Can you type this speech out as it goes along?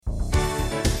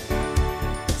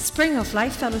Spring of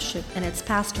Life Fellowship and its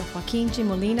pastor Joaquin G.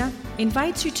 Molina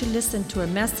invites you to listen to a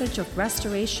message of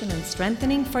restoration and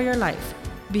strengthening for your life.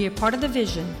 Be a part of the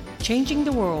vision, changing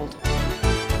the world.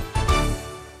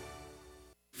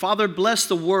 Father, bless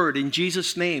the word in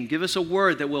Jesus' name. Give us a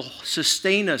word that will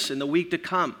sustain us in the week to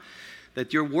come.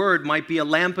 That your word might be a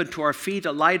lamp unto our feet,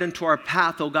 a light unto our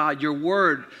path, oh God. Your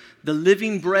word, the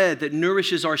living bread that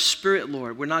nourishes our spirit,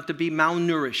 Lord. We're not to be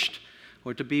malnourished.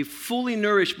 We're to be fully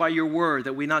nourished by your word,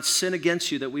 that we not sin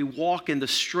against you, that we walk in the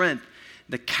strength,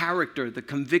 the character, the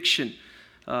conviction,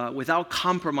 without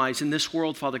compromise in this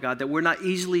world, Father God. That we're not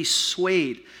easily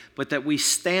swayed, but that we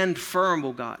stand firm,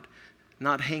 oh God,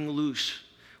 not hang loose.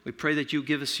 We pray that you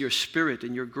give us your spirit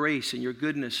and your grace and your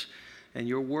goodness, and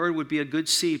your word would be a good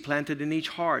seed planted in each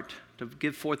heart to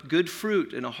give forth good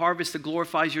fruit and a harvest that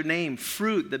glorifies your name,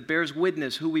 fruit that bears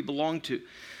witness who we belong to.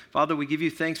 Father, we give you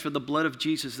thanks for the blood of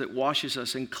Jesus that washes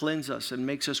us and cleanses us and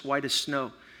makes us white as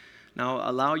snow. Now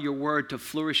allow your word to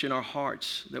flourish in our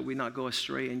hearts that we not go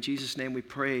astray. In Jesus' name we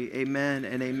pray. Amen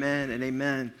and amen and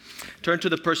amen. Turn to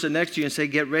the person next to you and say,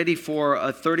 get ready for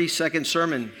a 30-second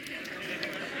sermon.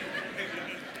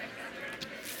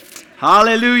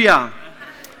 Hallelujah.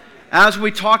 As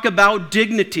we talk about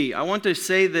dignity, I want to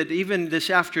say that even this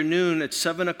afternoon at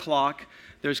 7 o'clock,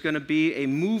 there's going to be a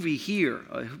movie here,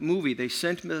 They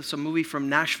sent us a movie from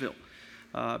Nashville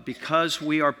because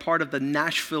we are part of the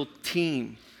Nashville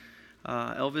team.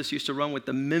 Elvis used to run with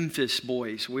the Memphis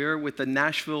boys. We're with the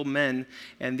Nashville men,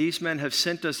 and these men have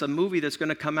sent us a movie that's going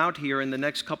to come out here in the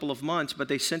next couple of months, but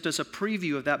they sent us a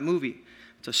preview of that movie.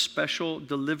 It's a special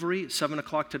delivery at 7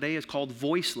 o'clock today. It's called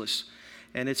Voiceless,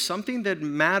 and it's something that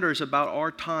matters about our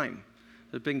time.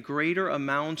 There have been greater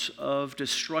amounts of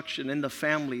destruction in the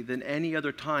family than any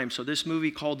other time. So this movie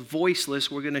called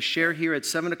Voiceless, we're going to share here at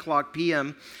 7 o'clock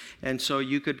p.m., and so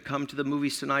you could come to the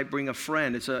movies tonight, bring a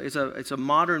friend. It's a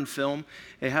modern film.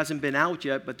 It hasn't been out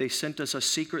yet, but they sent us a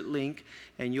secret link,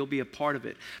 and you'll be a part of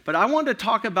it. But I want to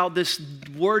talk about this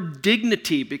word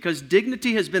dignity, because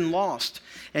dignity has been lost.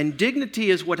 And dignity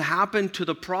is what happened to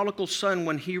the prodigal son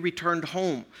when he returned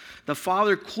home. The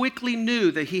father quickly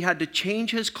knew that he had to change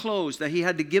his clothes, that he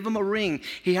had to give him a ring,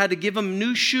 he had to give him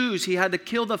new shoes, he had to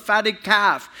kill the fatted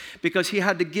calf, because he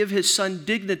had to give his son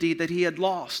dignity that he had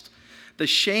lost. The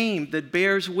shame that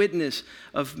bears witness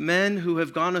of men who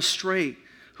have gone astray,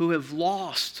 who have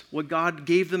lost what God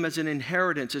gave them as an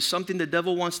inheritance, is something the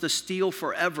devil wants to steal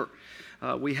forever.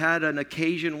 We had an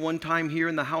occasion one time here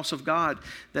in the house of God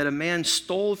that a man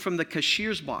stole from the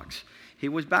cashier's box. He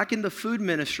was back in the food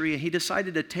ministry, and he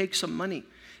decided to take some money.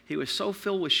 He was so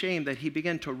filled with shame that he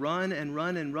began to run and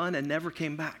run and run and never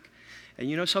came back. And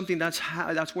you know something,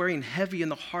 that's wearing heavy in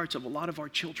the hearts of a lot of our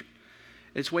children.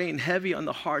 It's weighing heavy on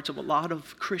the hearts of a lot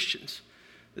of Christians,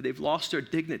 that they've lost their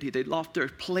dignity, they lost their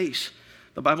place.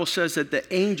 The Bible says that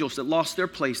the angels that lost their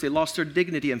place, they lost their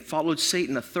dignity and followed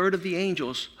Satan. A third of the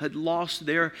angels had lost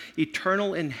their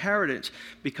eternal inheritance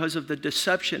because of the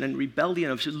deception and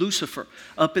rebellion of Lucifer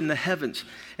up in the heavens.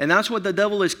 And that's what the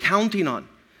devil is counting on,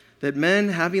 that men,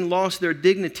 having lost their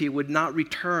dignity, would not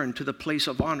return to the place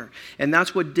of honor. And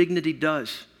that's what dignity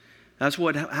does. That's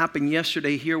what happened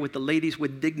yesterday here with the ladies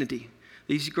with dignity.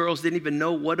 These girls didn't even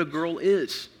know what a girl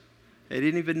is. They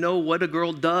didn't even know what a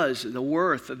girl does, the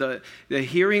worth. The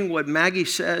hearing what Maggie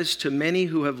says to many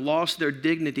who have lost their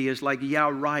dignity is like, yeah,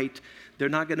 right. They're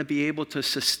not going to be able to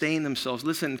sustain themselves.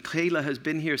 Listen, Kayla has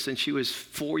been here since she was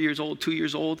 4 years old, 2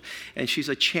 years old, and she's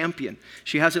a champion.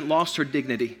 She hasn't lost her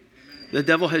dignity. The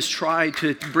devil has tried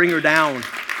to bring her down,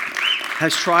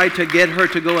 has tried to get her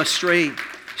to go astray.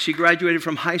 She graduated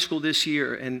from high school this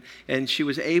year, and she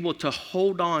was able to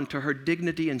hold on to her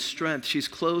dignity and strength. She's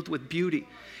clothed with beauty.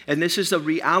 And this is the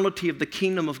reality of the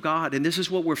kingdom of God, and this is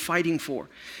what we're fighting for.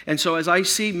 And so as I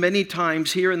see many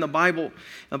times here in the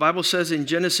Bible says in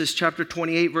Genesis chapter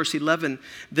 28, verse 11,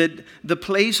 that the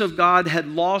place of God had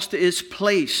lost its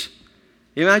place.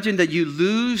 Imagine that you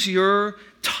lose your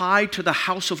tie to the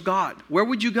house of God. Where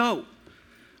would you go?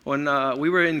 When we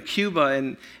were in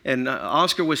Cuba and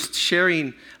Oscar was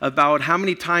sharing about how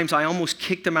many times I almost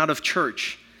kicked him out of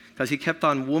church because he kept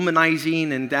on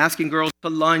womanizing and asking girls to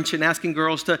lunch and asking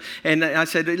girls to, and I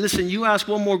said, listen, you ask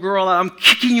one more girl, I'm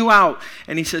kicking you out.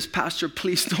 And he says, Pastor,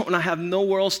 please don't, I have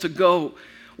nowhere else to go.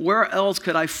 Where else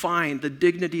could I find the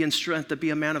dignity and strength to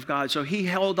be a man of God? So he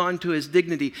held on to his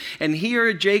dignity. And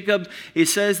here Jacob, it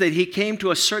says that he came to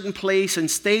a certain place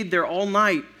and stayed there all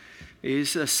night.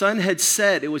 His sun had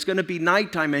set. It was going to be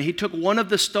nighttime, and he took one of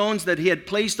the stones that he had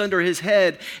placed under his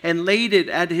head and laid it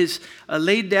at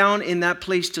laid down in that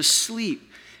place to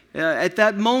sleep. At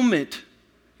that moment,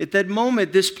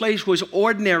 this place was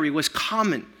ordinary, was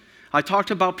common. I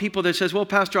talked about people that says, well,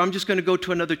 Pastor, I'm just going to go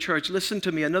to another church. Listen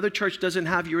to me. Another church doesn't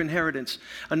have your inheritance.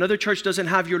 Another church doesn't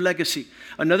have your legacy.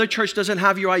 Another church doesn't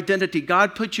have your identity.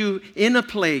 God put you in a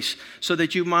place so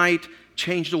that you might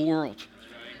change the world.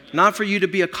 Not for you to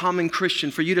be a common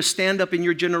Christian, for you to stand up in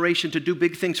your generation to do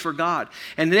big things for God.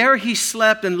 And there he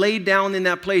slept and laid down in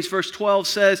that place. Verse 12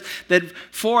 says that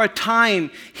for a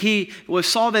time he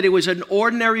saw that it was an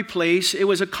ordinary place. It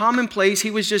was a common place.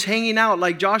 He was just hanging out,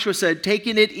 like Joshua said,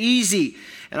 taking it easy.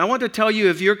 And I want to tell you,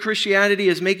 if your Christianity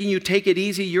is making you take it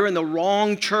easy, you're in the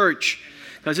wrong church.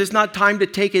 Because it's not time to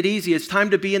take it easy. It's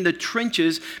time to be in the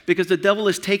trenches because the devil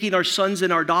is taking our sons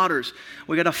and our daughters.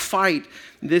 We got to fight.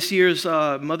 This year's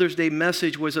Mother's Day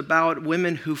message was about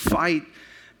women who fight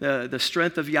the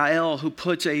strength of Yael, who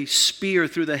puts a spear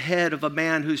through the head of a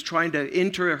man who's trying to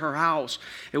enter her house.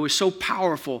 It was so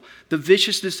powerful. The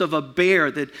viciousness of a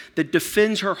bear that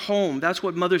defends her home. That's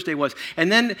what Mother's Day was.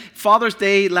 And then Father's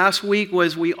Day last week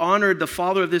was we honored the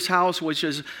father of this house, which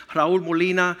is Raul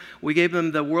Molina. We gave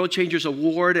him the World Changers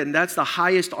Award, and that's the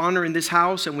highest honor in this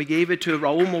house. And we gave it to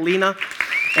Raul Molina.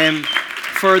 And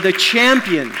for the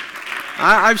champion,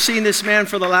 I've seen this man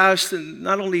for the last,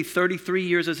 not only 33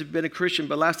 years as he's been a Christian,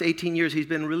 but last 18 years he's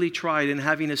been really tried in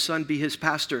having his son be his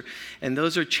pastor. And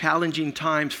those are challenging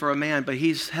times for a man, but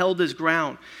he's held his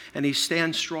ground and he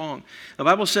stands strong. The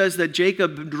Bible says that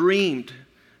Jacob dreamed.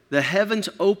 The heavens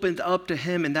opened up to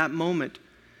him in that moment.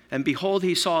 And behold,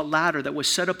 he saw a ladder that was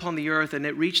set upon the earth and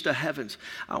it reached the heavens.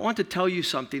 I want to tell you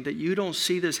something that you don't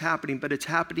see this happening, but it's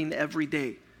happening every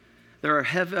day. There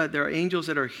are angels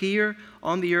that are here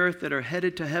on the earth that are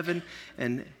headed to heaven,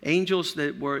 and angels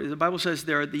that the Bible says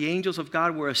the angels of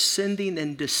God were ascending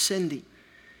and descending.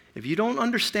 If you don't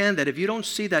understand that, if you don't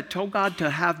see that, tell God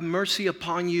to have mercy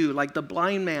upon you, like the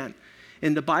blind man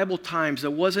in the Bible times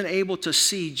that wasn't able to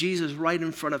see Jesus right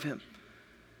in front of him.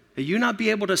 That you not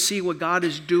be able to see what God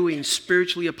is doing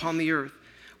spiritually upon the earth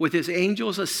with his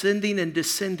angels ascending and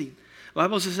descending. The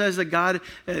Bible says that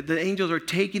the angels are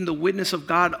taking the witness of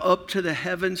God up to the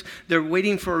heavens. They're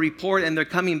waiting for a report and they're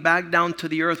coming back down to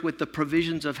the earth with the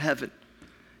provisions of heaven.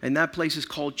 And that place is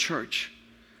called church.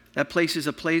 That place is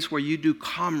a place where you do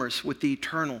commerce with the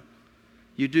eternal.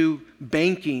 You do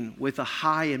banking with a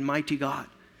high and mighty God.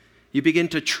 You begin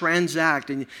to transact,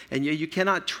 and you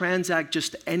cannot transact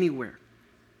just anywhere.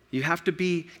 You have to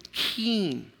be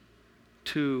keen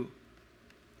to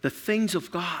the things of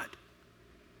God.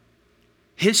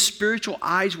 His spiritual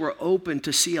eyes were open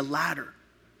to see a ladder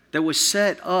that was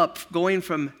set up going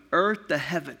from earth to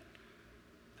heaven.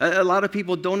 A lot of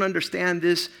people don't understand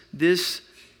this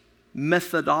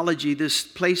methodology, this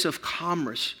place of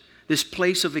commerce, this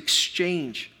place of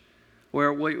exchange,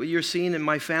 where what you're seeing in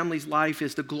my family's life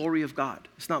is the glory of God.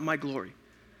 It's not my glory.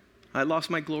 I lost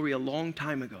my glory a long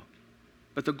time ago.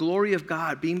 But the glory of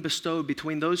God being bestowed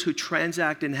between those who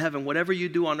transact in heaven. Whatever you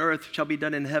do on earth shall be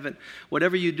done in heaven.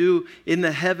 Whatever you do in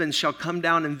the heavens shall come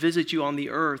down and visit you on the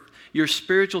earth. Your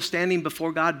spiritual standing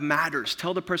before God matters.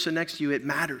 Tell the person next to you, it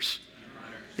matters.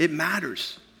 It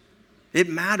matters. It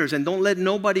matters. And don't let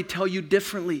nobody tell you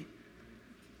differently.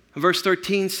 Verse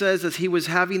 13 says that he was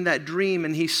having that dream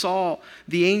and he saw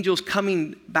the angels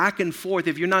coming back and forth.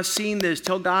 If you're not seeing this,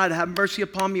 tell God, have mercy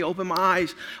upon me. Open my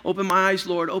eyes. Open my eyes,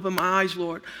 Lord. Open my eyes,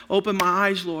 Lord. Open my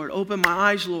eyes, Lord. Open my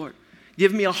eyes, Lord.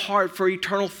 Give me a heart for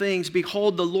eternal things.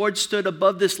 Behold, the Lord stood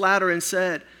above this ladder and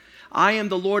said, I am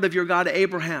the Lord of your God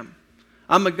Abraham.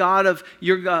 I'm a God of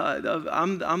your God.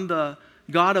 I'm the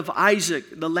God of Isaac,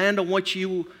 the land on which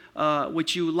you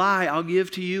lie, I'll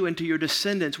give to you and to your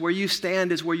descendants. Where you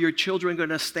stand is where your children are going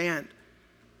to stand.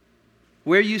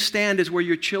 Where you stand is where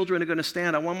your children are going to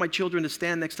stand. I want my children to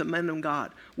stand next to men of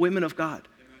God, women of God.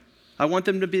 I want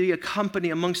them to be a company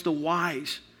amongst the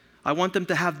wise. I want them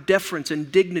to have deference and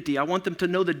dignity. I want them to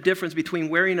know the difference between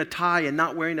wearing a tie and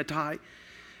not wearing a tie.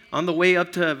 On the way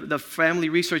up to the Family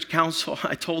Research Council,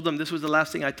 I told them, this was the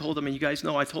last thing I told them, and you guys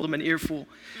know I told them an earful.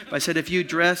 I said, if you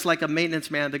dress like a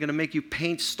maintenance man, they're going to make you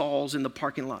paint stalls in the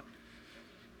parking lot.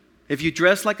 If you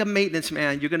dress like a maintenance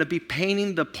man, you're going to be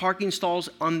painting the parking stalls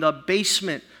on the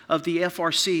basement of the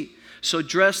FRC. So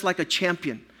dress like a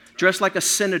champion. Dress like a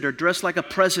senator. Dress like a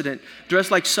president.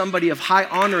 Dress like somebody of high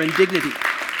honor and dignity.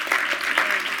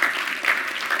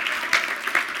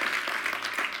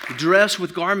 Dress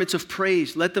with garments of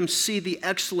praise. Let them see the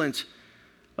excellence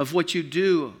of what you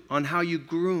do on how you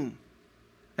groom.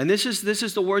 And this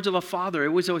is the words of a father. It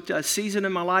was a season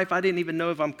in my life I didn't even know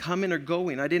if I'm coming or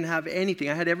going. I didn't have anything.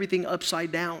 I had everything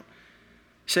upside down.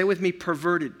 Say with me,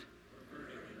 perverted.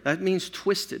 That means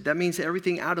twisted. That means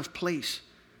everything out of place.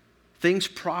 Things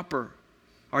proper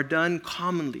are done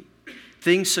commonly.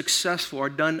 Things successful are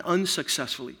done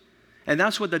unsuccessfully. And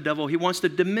that's what the devil, he wants to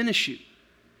diminish you.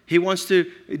 He wants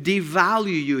to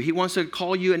devalue you. He wants to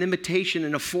call you an imitation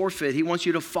and a forfeit. He wants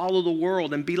you to follow the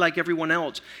world and be like everyone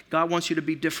else. God wants you to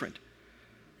be different.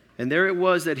 And there it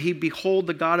was that he behold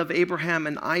the God of Abraham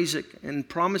and Isaac and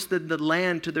promised the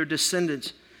land to their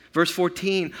descendants. Verse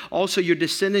 14, also your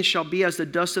descendants shall be as the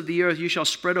dust of the earth. You shall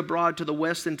spread abroad to the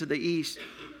west and to the east.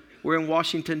 We're in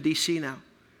Washington, D.C. now.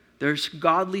 There's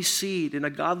godly seed in a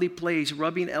godly place,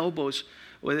 rubbing elbows.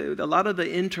 A lot of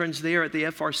the interns there at the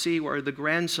FRC were the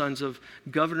grandsons of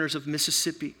governors of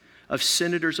Mississippi, of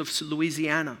senators of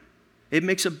Louisiana. It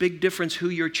makes a big difference who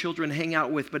your children hang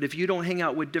out with, but if you don't hang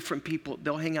out with different people,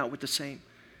 they'll hang out with the same.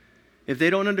 If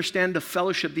they don't understand the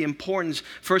fellowship, the importance,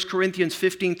 1 Corinthians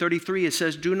 15:33, it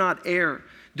says, do not err,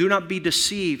 do not be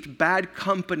deceived. Bad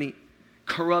company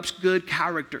corrupts good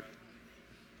character.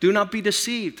 Do not be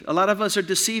deceived. A lot of us are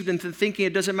deceived into thinking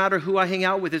it doesn't matter who I hang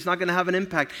out with, it's not going to have an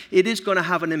impact. It is going to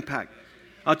have an impact.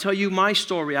 I'll tell you my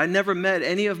story. I never met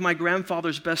any of my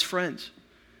grandfather's best friends.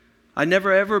 I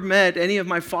never ever met any of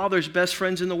my father's best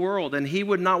friends in the world, and he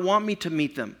would not want me to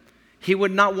meet them. He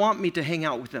would not want me to hang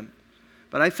out with them.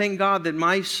 But I thank God that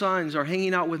my sons are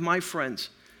hanging out with my friends,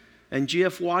 and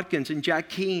G.F. Watkins and Jack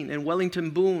Keane and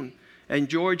Wellington Boone and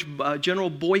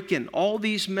General Boykin. All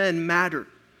these men matter.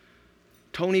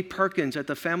 Tony Perkins at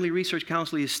the Family Research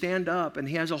Council, he stand up and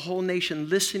he has a whole nation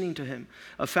listening to him.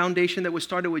 A foundation that was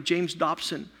started with James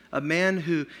Dobson, a man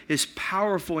who is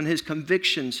powerful in his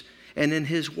convictions and in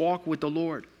his walk with the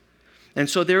Lord. And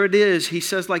so there it is. He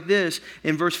says like this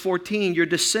in verse 14, your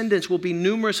descendants will be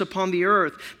numerous upon the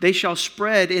earth. They shall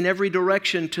spread in every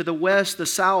direction to the west, the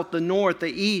south, the north,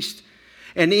 the east.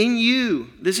 And in you,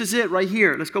 this is it right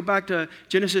here. Let's go back to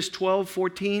Genesis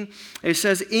 12:14. It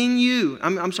says, in you,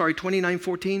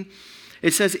 29:14.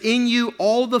 It says, in you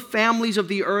all the families of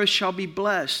the earth shall be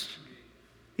blessed.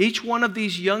 Each one of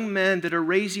these young men that are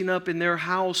raising up in their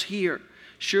house here,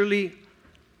 surely,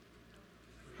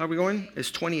 how are we going?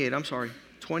 It's 28,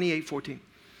 28:14.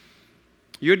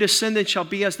 Your descendants shall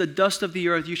be as the dust of the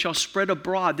earth. You shall spread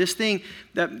abroad. This thing,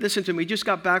 listen to me, we just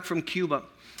got back from Cuba.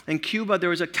 In Cuba, there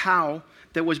was a cow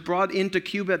that was brought into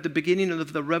Cuba at the beginning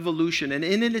of the revolution. And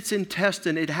in its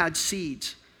intestine, it had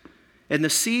seeds. And the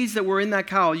seeds that were in that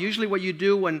cow, usually what you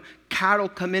do when cattle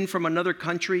come in from another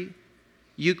country,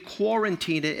 you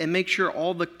quarantine it and make sure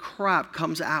all the crap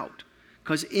comes out.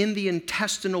 Because in the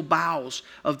intestinal bowels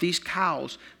of these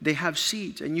cows, they have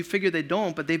seeds. And you figure they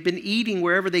don't, but they've been eating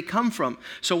wherever they come from.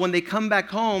 So when they come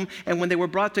back home and when they were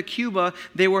brought to Cuba,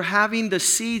 they were having the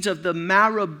seeds of the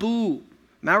marabou.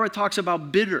 Mara talks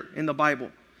about bitter in the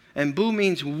Bible. And boo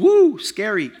means woo,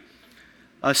 scary.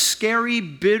 A scary,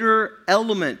 bitter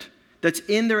element that's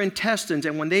in their intestines.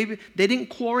 And when they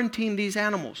didn't quarantine these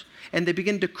animals, and they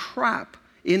began to crap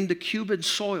in the Cuban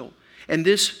soil. And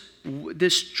this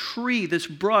tree, this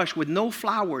brush with no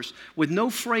flowers, with no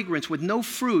fragrance, with no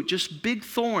fruit, just big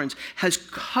thorns, has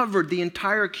covered the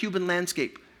entire Cuban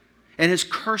landscape and has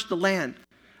cursed the land.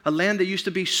 A land that used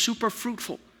to be super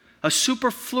fruitful. A super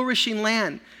flourishing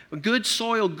land, good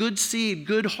soil, good seed,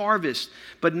 good harvest,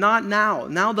 but not now.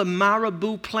 Now the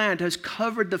marabou plant has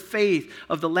covered the faith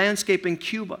of the landscape in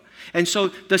Cuba. And so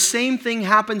the same thing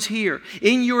happens here.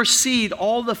 In your seed,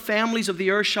 all the families of the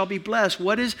earth shall be blessed.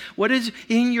 What is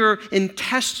in your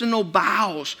intestinal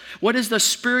bowels? What is the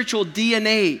spiritual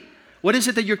DNA? What is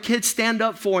it that your kids stand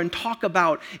up for and talk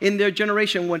about in their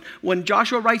generation? When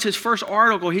Joshua writes his first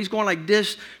article, he's going like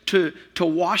this to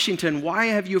Washington. Why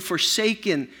have you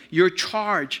forsaken your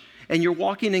charge? And you're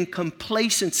walking in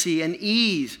complacency and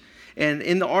ease. And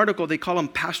in the article, they call him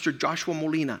Pastor Joshua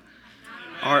Molina,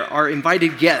 our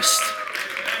invited guest.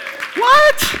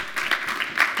 What?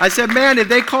 I said, man, if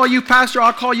they call you pastor,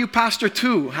 I'll call you pastor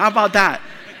too. How about that?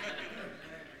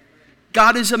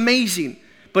 God is amazing.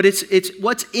 But it's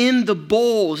what's in the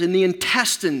bowls, in the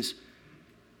intestines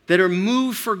that are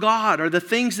moved for God, are the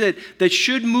things that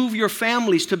should move your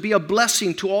families to be a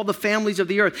blessing to all the families of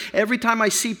the earth. Every time I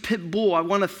see Pitbull, I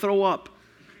want to throw up.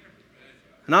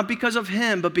 Not because of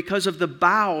him, but because of the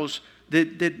bowels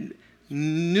that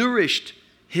nourished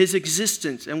his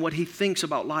existence and what he thinks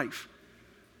about life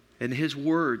and his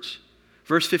words.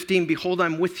 Verse 15, behold,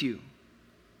 I'm with you.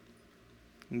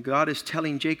 And God is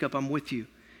telling Jacob, I'm with you.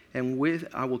 And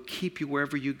I will keep you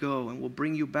wherever you go and will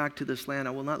bring you back to this land.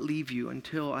 I will not leave you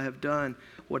until I have done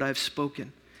what I have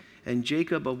spoken. And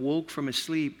Jacob awoke from his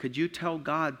sleep. Could you tell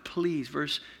God, please,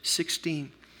 verse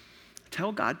 16,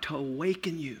 tell God to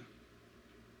awaken you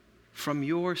from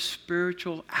your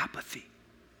spiritual apathy,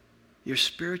 your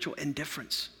spiritual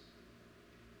indifference.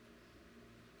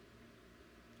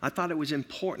 I thought it was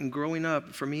important growing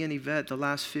up for me and Yvette the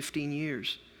last 15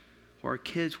 years. or our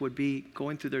kids would be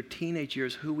going through their teenage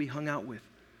years, who we hung out with.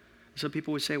 Some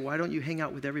people would say, why don't you hang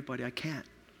out with everybody? I can't.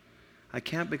 I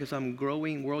can't because I'm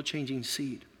growing world-changing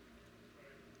seed.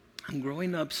 I'm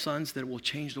growing up sons that will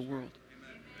change the world.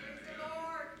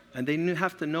 And they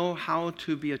have to know how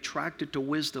to be attracted to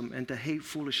wisdom and to hate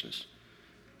foolishness.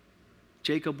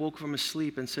 Jacob woke from his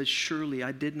sleep and said, surely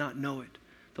I did not know it.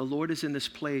 The Lord is in this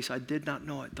place. I did not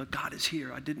know it. The God is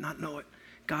here. I did not know it.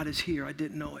 God is here. I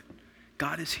didn't know it.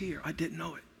 God is here. I didn't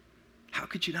know it. How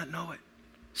could you not know it?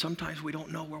 Sometimes we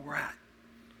don't know where we're at.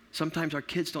 Sometimes our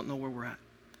kids don't know where we're at.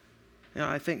 You know,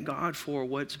 I thank God for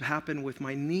what's happened with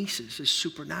my nieces is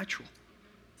supernatural.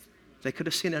 They could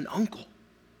have seen an uncle,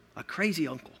 a crazy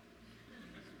uncle,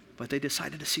 but they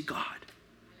decided to see God.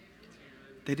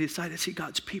 They decided to see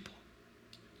God's people,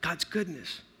 God's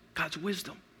goodness, God's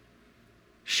wisdom.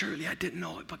 Surely I didn't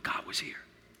know it, but God was here.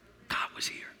 God was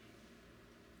here.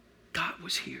 God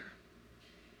was here.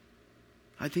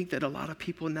 I think that a lot of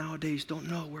people nowadays don't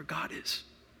know where God is.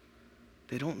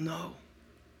 They don't know.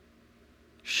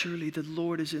 Surely the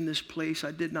Lord is in this place.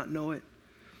 I did not know it.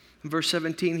 In verse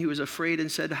 17, he was afraid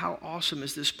and said, how awesome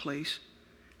is this place?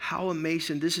 How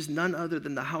amazing. This is none other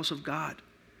than the house of God.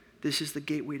 This is the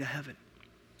gateway to heaven.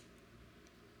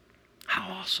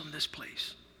 How awesome this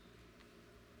place.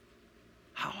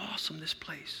 How awesome this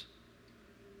place.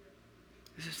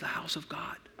 This is the house of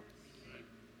God.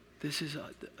 This is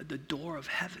the door of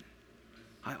heaven.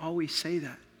 I always say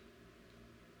that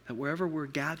wherever we're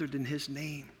gathered in his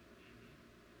name,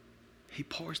 he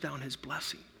pours down his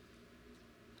blessing.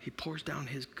 He pours down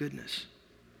his goodness,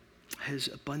 his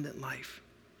abundant life.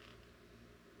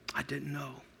 I didn't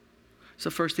know. It's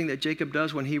the first thing that Jacob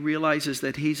does when he realizes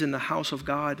that he's in the house of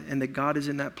God and that God is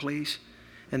in that place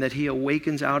and that he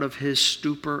awakens out of his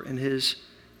stupor and his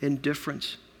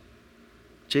indifference.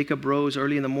 Jacob rose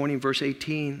early in the morning, verse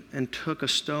 18, and took a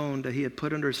stone that he had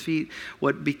put under his feet.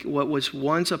 What was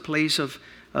once a place of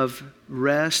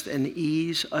rest and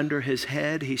ease under his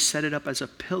head, he set it up as a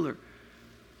pillar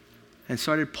and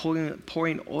started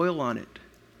pouring oil on it.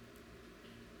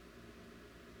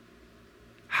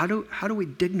 How do we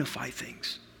dignify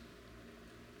things?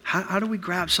 How do we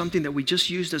grab something that we just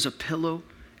used as a pillow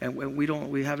and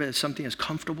we have it as something as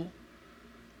comfortable,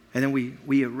 and then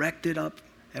we erect it up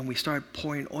and we start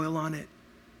pouring oil on it,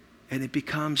 and it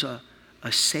becomes a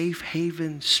safe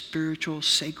haven, spiritual,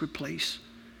 sacred place?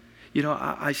 You know,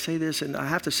 I say this, and I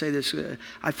have to say this.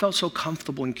 I felt so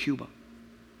comfortable in Cuba.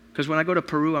 Because when I go to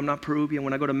Peru, I'm not Peruvian.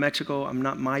 When I go to Mexico, I'm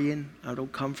not Mayan. I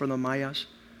don't come from the Mayas.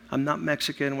 I'm not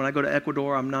Mexican. When I go to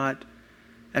Ecuador, I'm not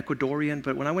Ecuadorian.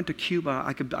 But when I went to Cuba,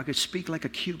 I could speak like a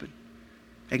Cuban.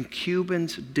 And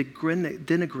Cubans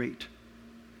denigrate.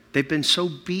 They've been so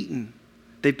beaten.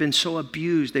 They've been so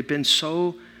abused. They've been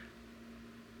so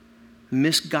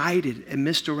misguided and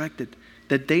misdirected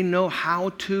that they know how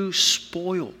to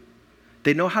spoil.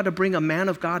 They know how to bring a man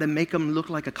of God and make him look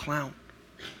like a clown.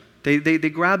 They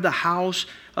grabbed the house.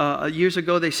 Years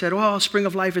ago, they said, oh, Spring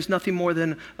of Life is nothing more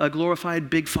than a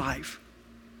glorified Big Five.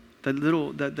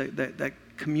 That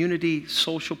community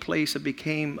social place that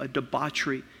became a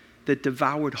debauchery that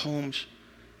devoured homes.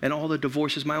 And all the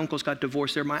divorces, my uncles got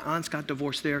divorced there, my aunts got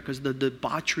divorced there because the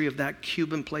debauchery of that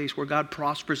Cuban place where God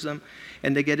prospers them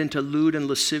and they get into lewd and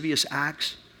lascivious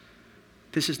acts.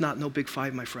 This is not no Big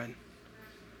Five, my friend.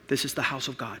 This is the house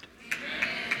of God.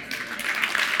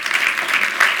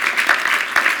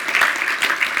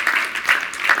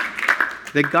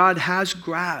 That God has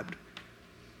grabbed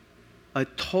a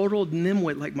total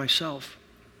nimwit like myself,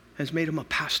 has made him a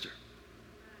pastor.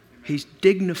 He's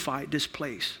dignified this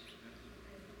place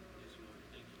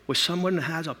with someone that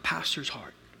has a pastor's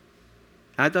heart.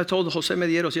 I told Jose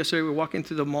Medieros yesterday, we were walking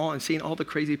through the mall and seeing all the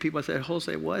crazy people. I said,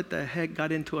 Jose, what the heck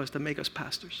got into us to make us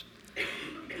pastors?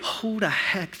 Who the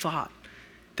heck thought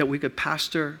that we could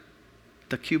pastor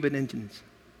the Cuban Indians,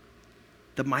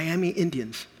 the Miami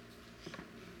Indians?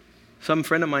 Some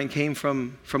friend of mine came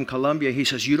from Colombia. He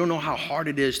says, you don't know how hard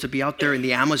it is to be out there in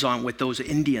the Amazon with those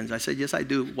Indians. I said, yes, I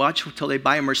do. Watch until they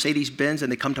buy a Mercedes-Benz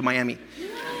and they come to Miami.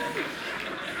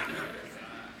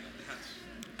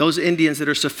 Those Indians that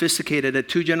are sophisticated, that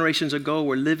 2 generations ago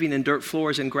were living in dirt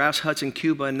floors and grass huts in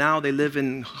Cuba, and now they live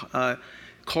in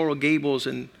Coral Gables,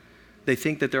 and they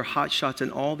think that they're hot shots,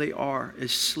 and all they are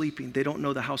is sleeping. They don't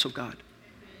know the house of God.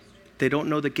 They don't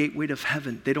know the gateway of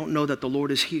heaven. They don't know that the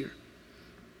Lord is here.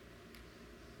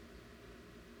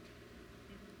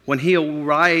 When he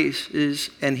arises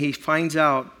and he finds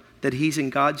out that he's in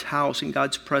God's house, in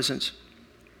God's presence,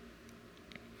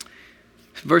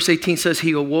 Verse 18 says,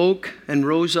 he awoke and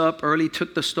rose up early,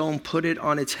 took the stone, put it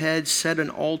on its head, set an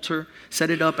altar,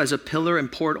 set it up as a pillar,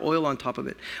 and poured oil on top of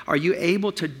it. Are you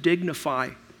able to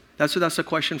dignify? That's the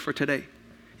question for today.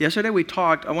 Yesterday we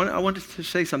talked, I wanted to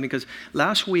say something because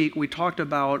last week we talked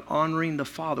about honoring the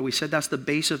Father. We said that's the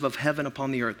basis of heaven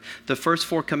upon the earth. The first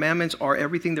 4 commandments are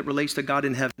everything that relates to God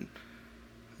in heaven.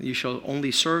 You shall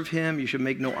only serve him. You should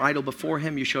make no idol before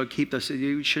him. You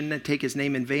shouldn't take his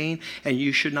name in vain. And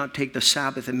you should not take the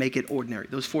Sabbath and make it ordinary.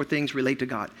 Those 4 things relate to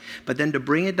God. But then to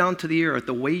bring it down to the earth,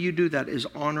 the way you do that is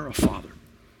honor a father.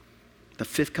 The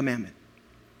 5th commandment.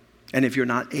 And if you're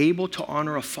not able to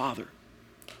honor a father,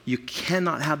 you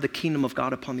cannot have the kingdom of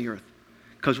God upon the earth.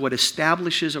 Because what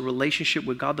establishes a relationship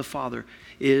with God the Father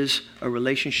is a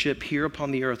relationship here upon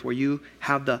the earth where you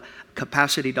have the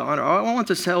capacity to honor. I want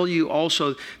to tell you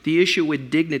also the issue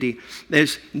with dignity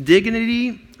is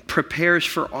dignity prepares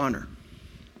for honor.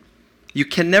 You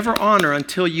can never honor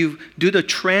until you do the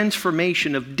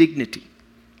transformation of dignity.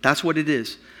 That's what it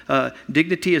is.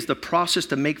 Dignity is the process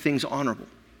to make things honorable.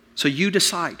 So you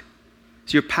decide.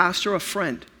 Is your pastor a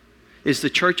friend? Is the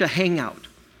church a hangout?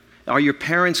 Are your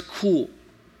parents cool?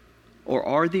 Or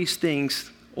are these things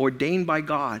ordained by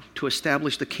God to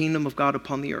establish the kingdom of God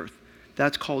upon the earth?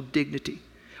 That's called dignity.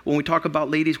 When we talk about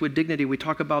ladies with dignity, we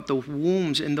talk about the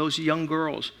wombs in those young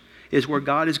girls is where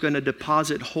God is going to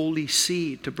deposit holy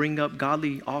seed to bring up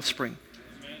godly offspring.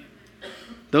 Amen.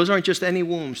 Those aren't just any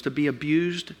wombs to be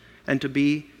abused and to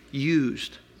be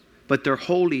used, but they're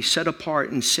holy, set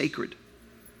apart, and sacred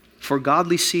for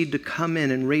godly seed to come in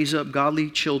and raise up godly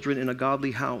children in a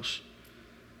godly house.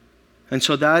 And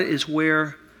so that is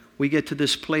where we get to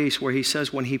this place where he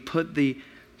says when he put the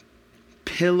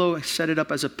pillow, set it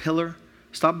up as a pillar.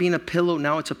 Stop being a pillow,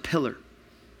 now it's a pillar.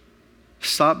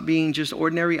 Stop being just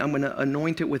ordinary. I'm going to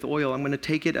anoint it with oil. I'm going to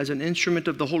take it as an instrument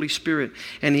of the Holy Spirit.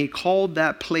 And he called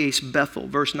that place Bethel,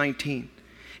 verse 19.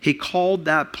 He called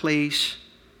that place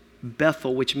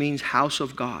Bethel, which means house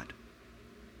of God.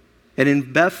 And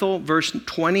in Bethel, verse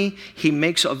 20, he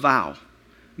makes a vow.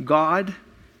 God,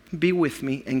 be with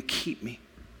me and keep me.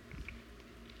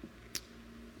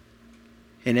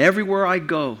 And everywhere I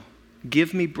go,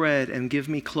 give me bread and give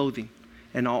me clothing,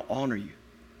 and I'll honor you.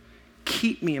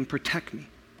 Keep me and protect me.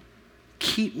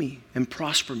 Keep me and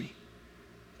prosper me.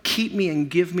 Keep me and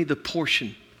give me the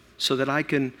portion so that I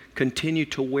can continue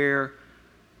to wear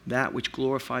that which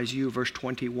glorifies you. Verse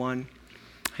 21,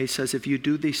 he says, if you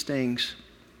do these things,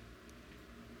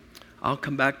 I'll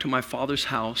come back to my Father's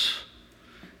house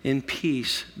in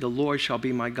peace. The Lord shall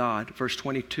be my God. Verse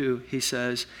 22, he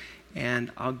says,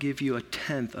 and I'll give you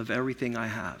 1/10 of everything I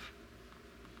have.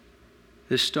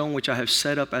 This stone which I have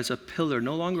set up as a pillar,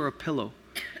 no longer a pillow,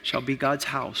 shall be God's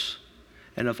house.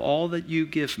 And of all that you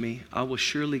give me, I will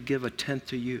surely give 1/10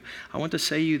 to you. I want to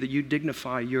say to you that you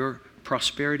dignify your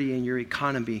prosperity and your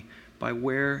economy by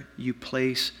where you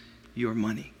place your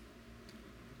money,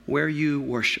 where you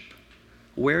worship.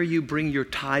 Where you bring your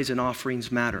tithes and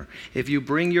offerings matter. If you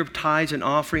bring your tithes and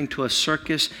offering to a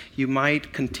circus, you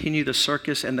might continue the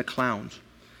circus and the clowns.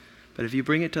 But if you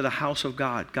bring it to the house of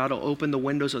God, God will open the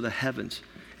windows of the heavens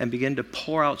and begin to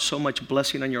pour out so much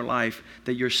blessing on your life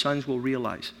that your sons will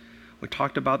realize. We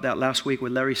talked about that last week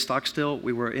with Larry Stockstill.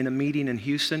 We were in a meeting in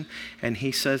Houston, and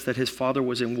he says that his father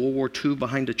was in World War II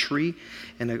behind a tree,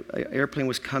 and an airplane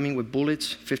was coming with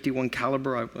bullets, 50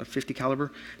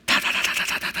 caliber.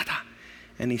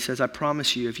 And he says, I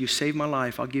promise you, if you save my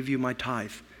life, I'll give you my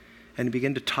tithe. And he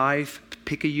began to tithe,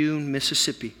 Picayune,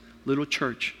 Mississippi, little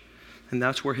church. And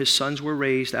that's where his sons were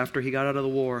raised after he got out of the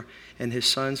war. And his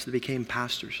sons became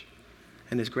pastors.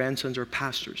 And his grandsons are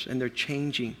pastors. And they're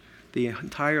changing the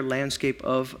entire landscape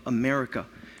of America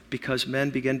because men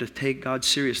began to take God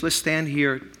serious. Let's stand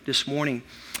here this morning.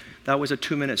 That was a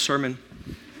 2-minute sermon.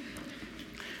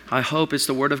 I hope it's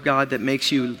the Word of God that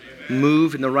makes you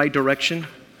move in the right direction.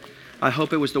 I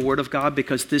hope it was the Word of God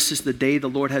because this is the day the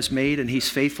Lord has made and He's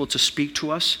faithful to speak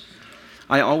to us.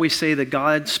 I always say that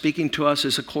God speaking to us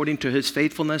is according to His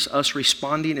faithfulness. Us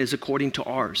responding is according to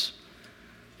ours.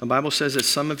 The Bible says that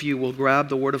some of you will grab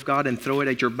the Word of God and throw it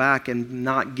at your back and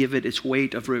not give it its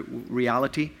weight of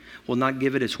reality, will not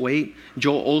give it its weight.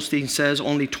 Joel Osteen says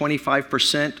only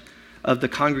 25% of the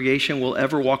congregation will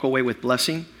ever walk away with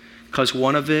blessing because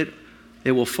one of it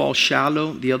will fall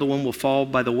shallow, the other one will fall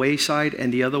by the wayside,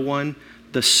 and the other one,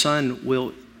 the sun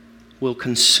will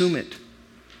consume it.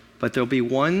 But there'll be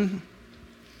 1/4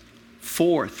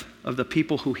 of the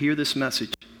people who hear this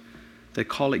message that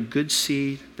call it good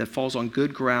seed, that falls on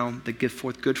good ground, that give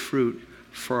forth good fruit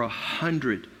for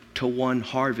 100-to-1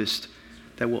 harvest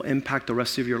that will impact the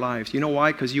rest of your lives. You know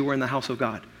why? Because you were in the house of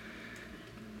God.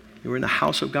 You were in the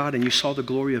house of God and you saw the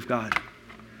glory of God.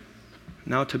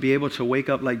 Now to be able to wake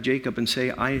up like Jacob and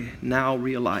say, I now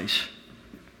realize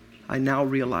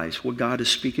what God is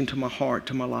speaking to my heart,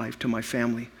 to my life, to my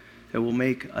family. It will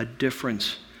make a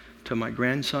difference to my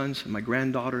grandsons and my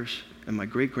granddaughters and my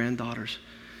great-granddaughters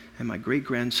and my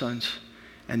great-grandsons.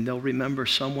 And they'll remember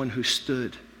someone who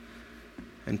stood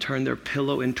and turned their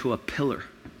pillow into a pillar.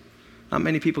 Not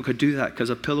many people could do that because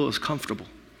a pillow is comfortable.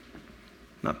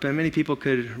 Not many people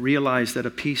could realize that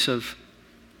a piece of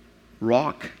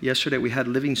rock. Yesterday we had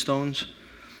Living Stones.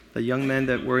 The young men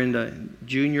that were in the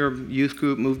junior youth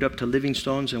group moved up to Living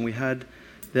Stones, and we had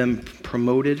them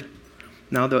promoted.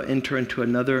 Now they'll enter into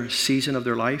another season of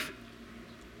their life.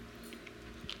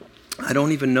 I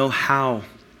don't even know how.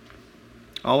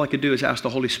 All I could do is ask the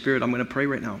Holy Spirit. I'm going to pray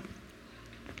right now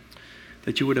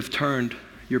that you would have turned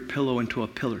your pillow into a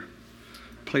pillar,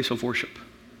 a place of worship.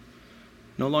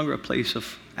 No longer a place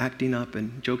of acting up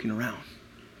and joking around.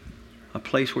 A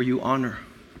place where you honor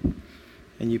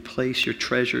and you place your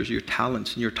treasures, your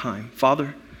talents, and your time.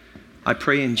 Father, I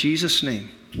pray in Jesus' name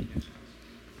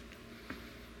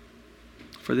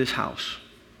for this house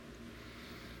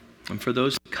and for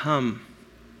those that come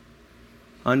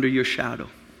under your shadow,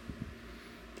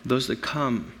 those that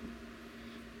come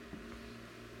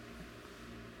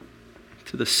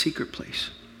to the secret place,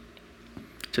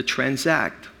 to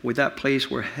transact with that place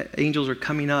where angels are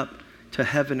coming up to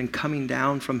heaven and coming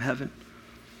down from heaven.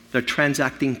 They're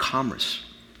transacting commerce.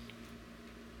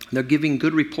 They're giving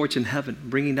good reports in heaven,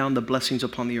 bringing down the blessings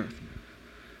upon the earth.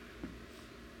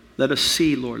 Let us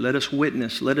see, Lord. Let us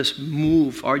witness. Let us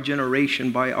move our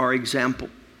generation by our example,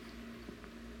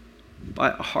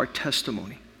 by our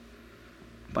testimony,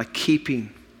 by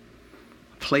keeping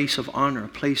a place of honor, a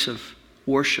place of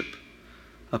worship,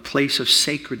 a place of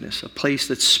sacredness, a place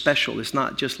that's special. It's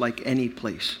not just like any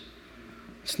place.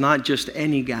 It's not just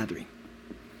any gathering.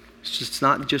 It's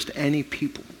not just any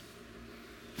people.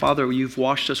 Father, you've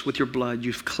washed us with your blood.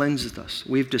 You've cleansed us.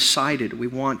 We've decided we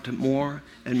want more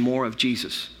and more of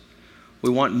Jesus.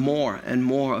 We want more and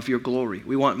more of your glory.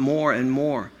 We want more and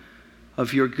more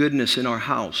of your goodness in our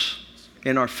house,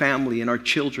 in our family, in our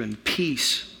children.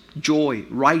 Peace, joy,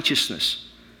 righteousness.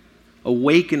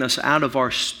 Awaken us out of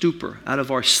our stupor, out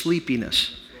of our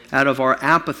sleepiness, out of our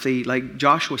apathy, like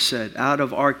Joshua said, out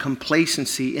of our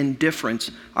complacency,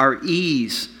 indifference, our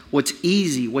ease, what's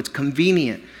easy, what's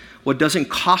convenient, what doesn't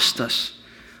cost us,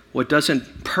 what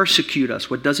doesn't persecute us,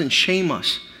 what doesn't shame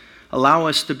us. Allow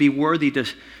us to be worthy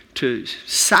to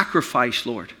sacrifice,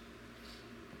 Lord,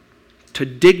 to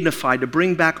dignify, to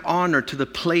bring back honor to the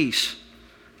place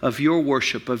of your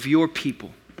worship, of your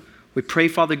people. We pray,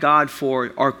 Father God,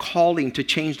 for our calling to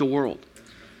change the world.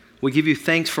 We give you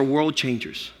thanks for world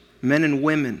changers, men and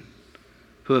women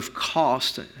who have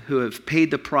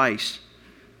paid the price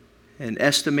and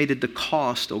estimated the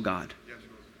cost, oh God,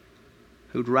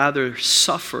 who'd rather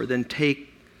suffer than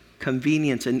take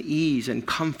convenience and ease and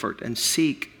comfort and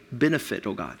seek benefit,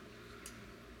 oh God.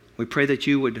 We pray that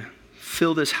you would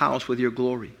fill this house with your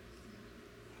glory.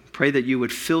 Pray that you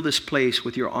would fill this place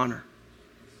with your honor.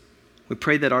 We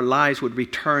pray that our lives would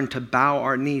return to bow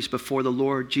our knees before the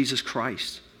Lord Jesus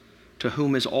Christ, to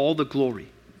whom is all the glory.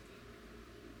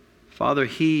 Father,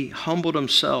 he humbled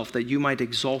himself that you might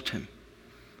exalt him.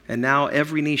 And now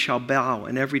every knee shall bow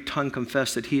and every tongue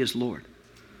confess that he is Lord.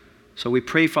 So we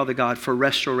pray, Father God, for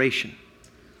restoration,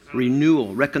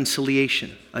 renewal,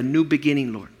 reconciliation, a new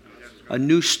beginning, Lord, a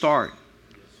new start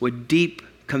with deep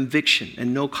conviction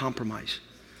and no compromise.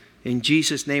 In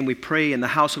Jesus' name we pray, and the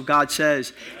house of God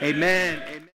says, amen. Amen.